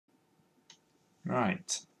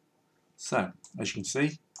Right, so as you can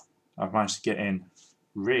see, I've managed to get in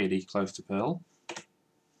really close to Pearl,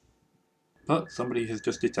 but somebody has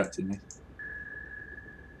just detected me.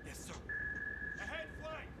 Yes, sir. Ahead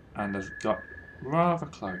flank. And has got rather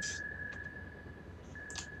close.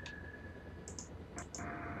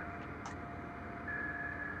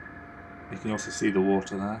 You can also see the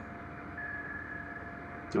water there.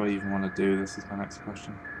 Do I even want to do this is my next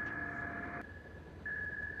question.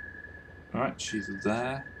 Alright, she's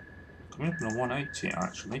there. Coming up on a 180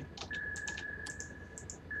 actually.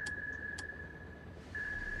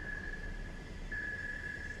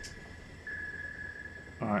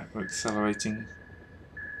 Alright, we're accelerating.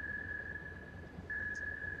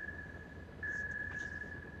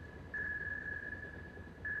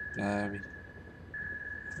 Very,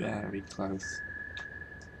 very close.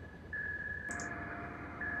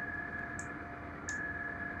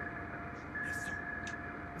 Yes, sir.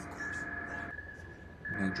 New course. 1, 3.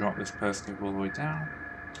 I'm going to drop this periscope all the way down.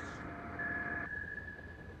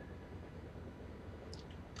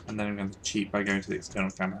 And then I'm going to cheat by going to the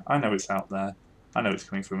external camera. I know it's out there. I know it's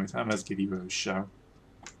coming from it. I'm going to give you a show.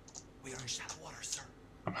 We are in shallow water, sir.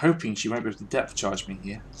 I'm hoping she won't be able to depth charge me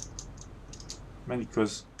here. Mainly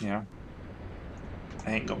because, you know,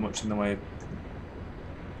 I ain't got much in the way of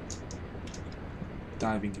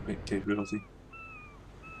diving capability.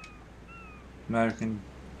 American,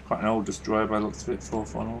 quite an old destroyer by the looks of it, 4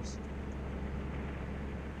 funnels.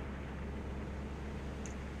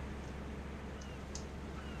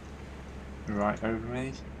 Right over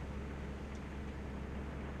me.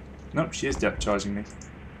 Nope, she is depth charging me.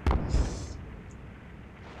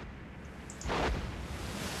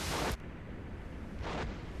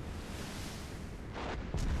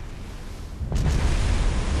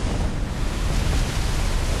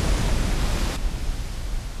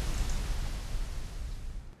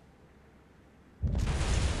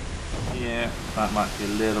 Yeah, that might be a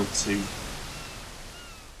little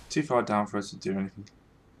too far down for us to do anything.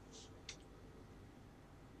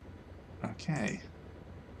 Okay.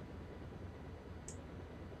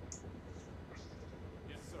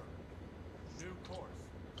 Yes, sir. New course.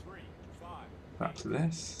 3, 5. Back to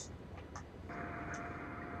this.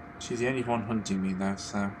 She's the only one hunting me though,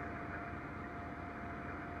 so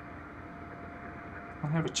I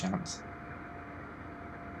have a chance.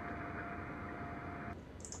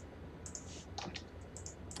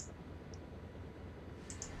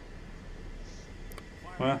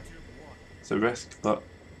 Well, it's a risk, but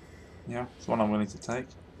yeah, it's one I'm willing to take.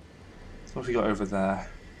 So what have we got over there?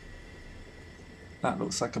 That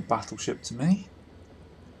looks like a battleship to me.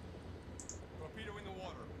 Torpedo in the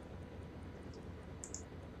water.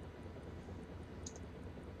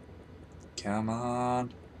 Come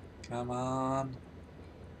on. Come on.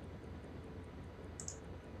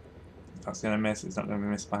 If that's going to miss, it's not going to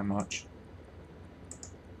be missed by much.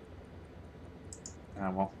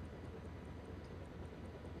 Ah, well.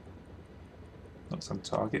 Looks on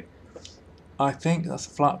target. I think that's a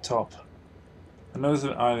flat top. I know there's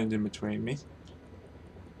an island in between me,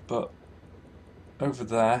 but over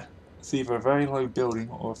there, it's either a very low building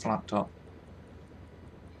or a flat top.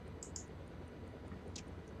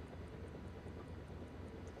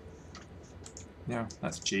 No,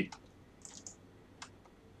 that's cheap.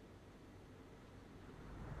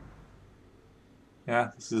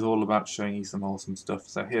 Yeah, this is all about showing you some awesome stuff.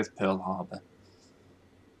 So here's Pearl Harbor.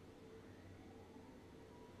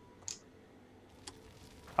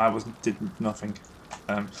 I did nothing.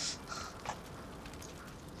 So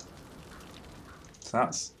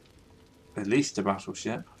that's at least a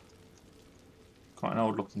battleship. Quite an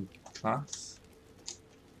old looking class.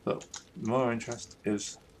 But more interest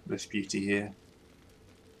is this beauty here.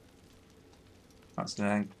 That's an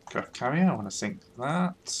aircraft carrier. I want to sink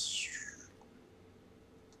that.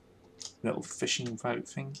 Little fishing boat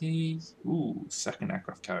thingy. Ooh, second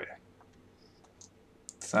aircraft carrier.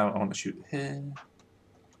 So I want to shoot here.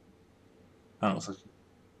 That looks like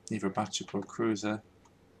either a battleship or a cruiser.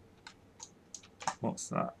 What's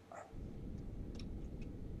that?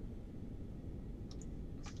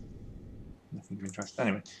 Nothing of interest.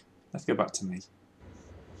 Anyway, let's go back to me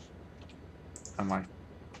and my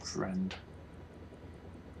friend.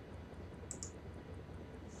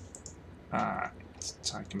 It's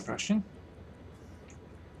tight compression.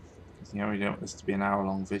 You know, we don't want this to be an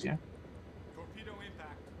hour-long video. Torpedo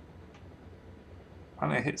impact.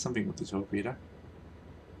 And I hit something with the torpedo.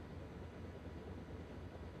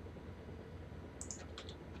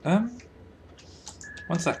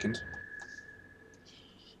 One second.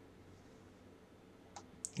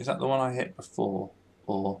 Is that the one I hit before,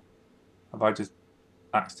 or have I just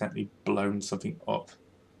accidentally blown something up?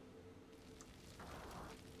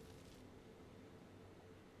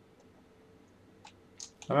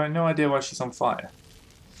 I have no idea why she's on fire.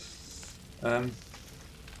 If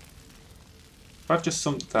I've just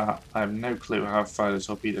sunk that, I have no clue how I've fired a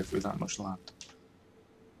torpedo through that much land.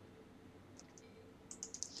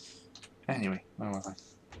 Anyway, where was I?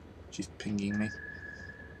 She's pinging me.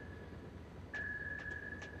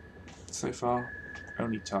 So far,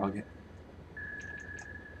 only target.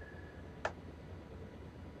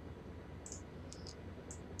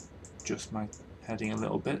 Just my heading a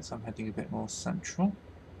little bit, so I'm heading a bit more central.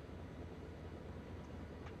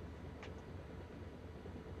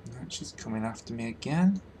 And she's coming after me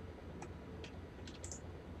again.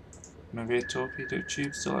 Maybe a torpedo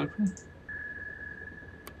tube still open?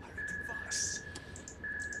 Yes.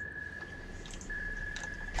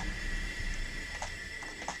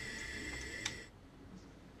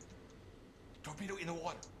 Torpedo in the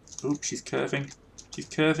water. Oop, she's curving. She's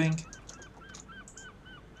curving.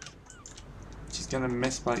 She's gonna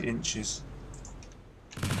miss by inches.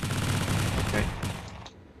 Okay.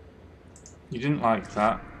 You didn't like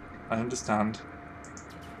that. I understand.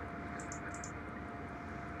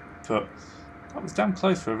 But that was damn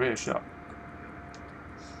close for a rear shot.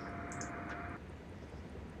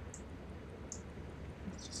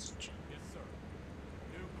 Yes, sir.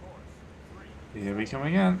 New course. 3. Here we come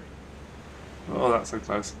again. Oh, that's so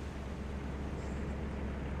close.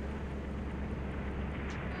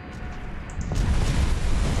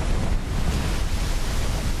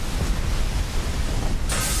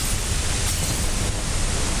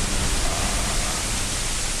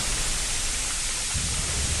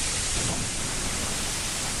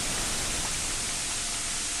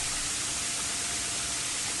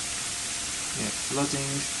 Yeah,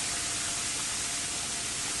 flooding.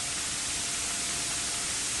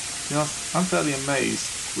 You know, I'm fairly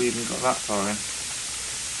amazed we even got that far in.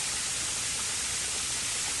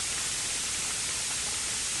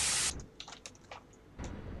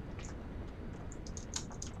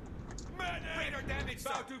 Radar damage,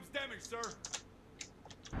 bow tubes damaged, sir.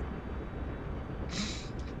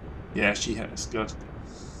 Yeah, she hit us good.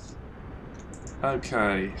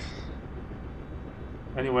 Okay.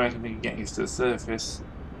 Only way I can think of getting us to the surface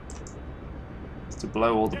is to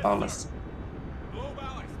blow all the Yes, ballast. sir. Blow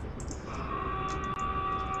ballast.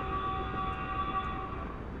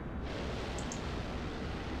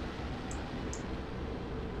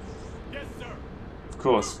 Yes, sir. Of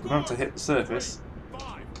course, we're going to hit the surface.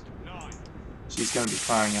 5, 9. She's going to be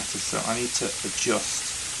firing at us, so I need to adjust.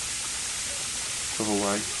 Other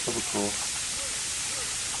way, other course.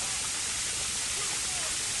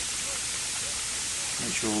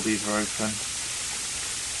 Make sure all these are open.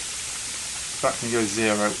 If that can go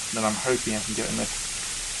 0, then I'm hoping I can get enough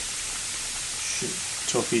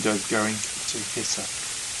torpedoes going to hit her.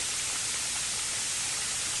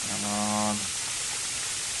 Come on.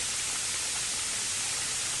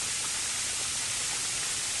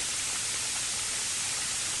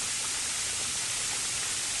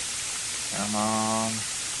 Come on.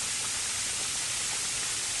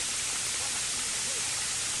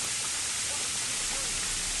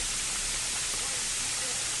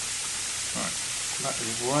 Right, that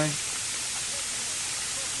is away.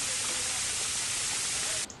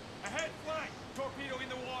 Ahead flank. Torpedo in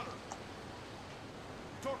the water.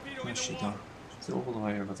 Torpedo in Where's the she water. gone? She's all the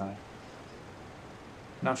way over there.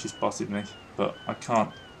 Now she's spotted me, but I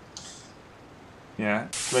can't. Yeah,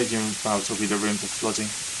 radium bow torpedo rooms are flooding.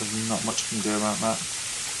 There's not much I can do about that.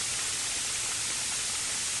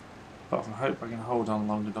 But I hope I can hold on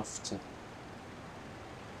long enough to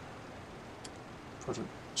put it.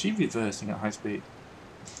 She's reversing at high speed.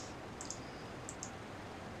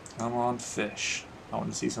 Come on, fish. I want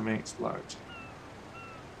to see something explode.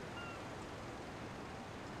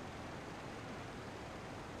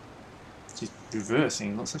 She's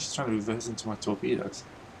reversing. Looks like she's trying to reverse into my torpedoes.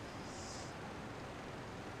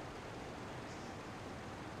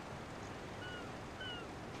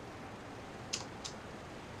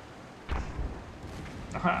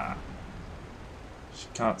 Aha! She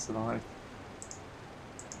can't survive.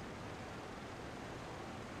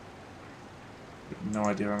 No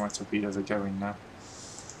idea where my torpedoes are going now.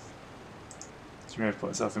 She may have put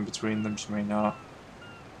herself in between them, she may not.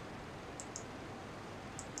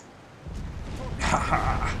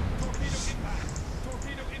 Haha! Torpedo impact.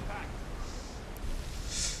 Torpedo impact.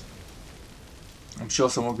 I'm sure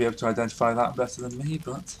someone will be able to identify that better than me,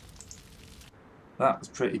 but that was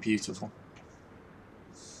pretty beautiful.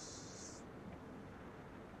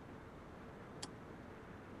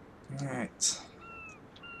 Right.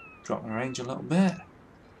 Drop my range a little bit.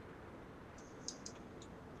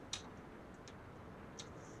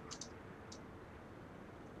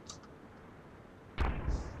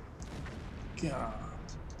 God.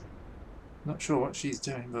 Not sure what she's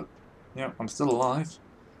doing, but yeah, I'm still alive.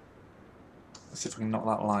 Let's see if I can knock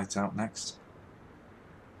that light out next.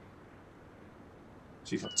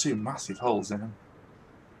 She's got two massive holes in them.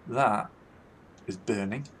 That is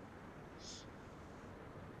burning.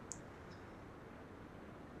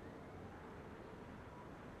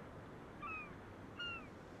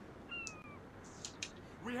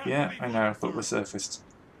 Yeah, I know, but we're surfaced.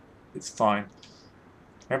 It's fine.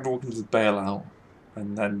 Everyone can just bail out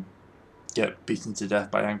and then get beaten to death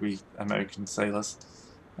by angry American sailors.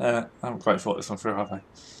 I haven't quite thought this one through, have I?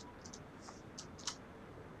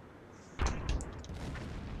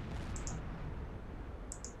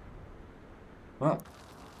 Well,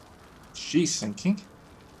 she's sinking.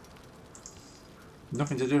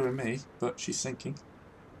 Nothing to do with me, but she's sinking.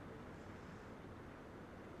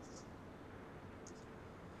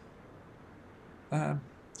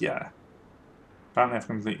 Yeah. Apparently I've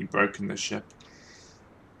completely broken this ship.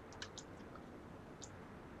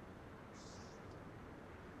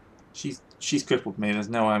 She's crippled me. There's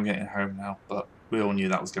no way I'm getting home now, but we all knew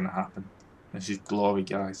that was going to happen. This is glory,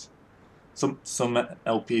 guys. Some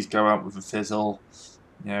LPs go out with a fizzle,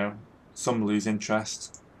 you know. Some lose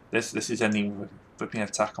interest. This is ending with a flipping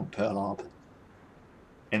attack on Pearl Harbor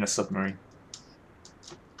in a submarine.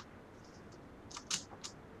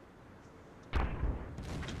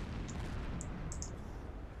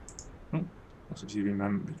 What have you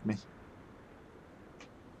remembered me?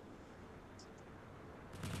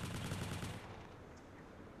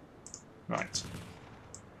 Right.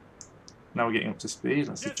 Now we're getting up to speed.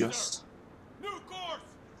 Let's adjust. New course.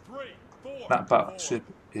 3, 4. That battleship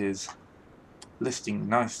is listing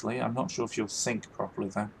nicely. I'm not sure if you'll sink properly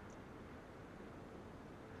though.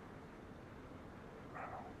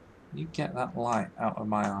 You get that light out of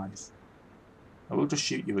my eyes. I will just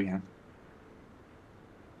shoot you again.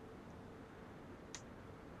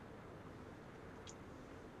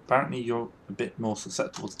 Apparently you're a bit more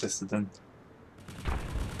susceptible to this than...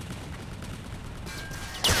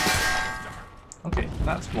 Okay,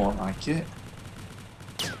 that's more like it.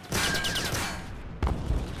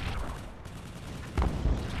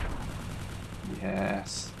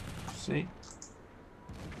 Yes. See?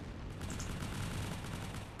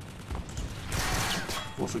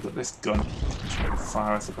 Also got this gun, which can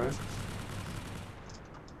fire, I suppose.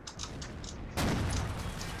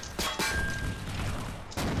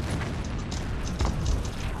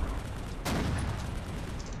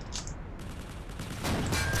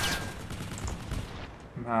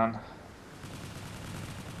 Man.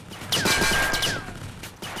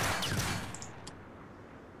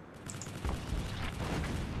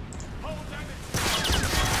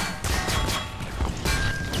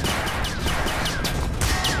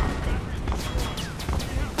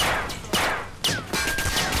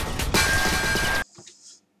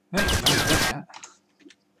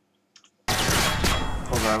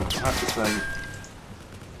 Although, I have to say,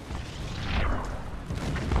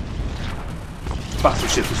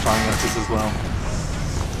 battleship is firing at us as well.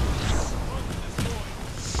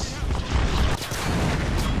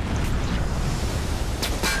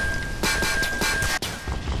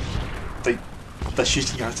 They're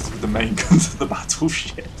shooting at us with the main guns of the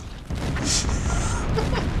battleship.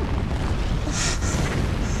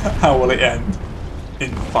 How will it end?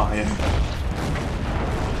 In fire.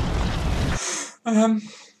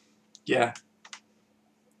 Yeah.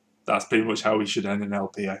 That's pretty much how we should end an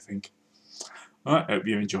LP, I think. Alright, hope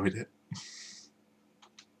you enjoyed it.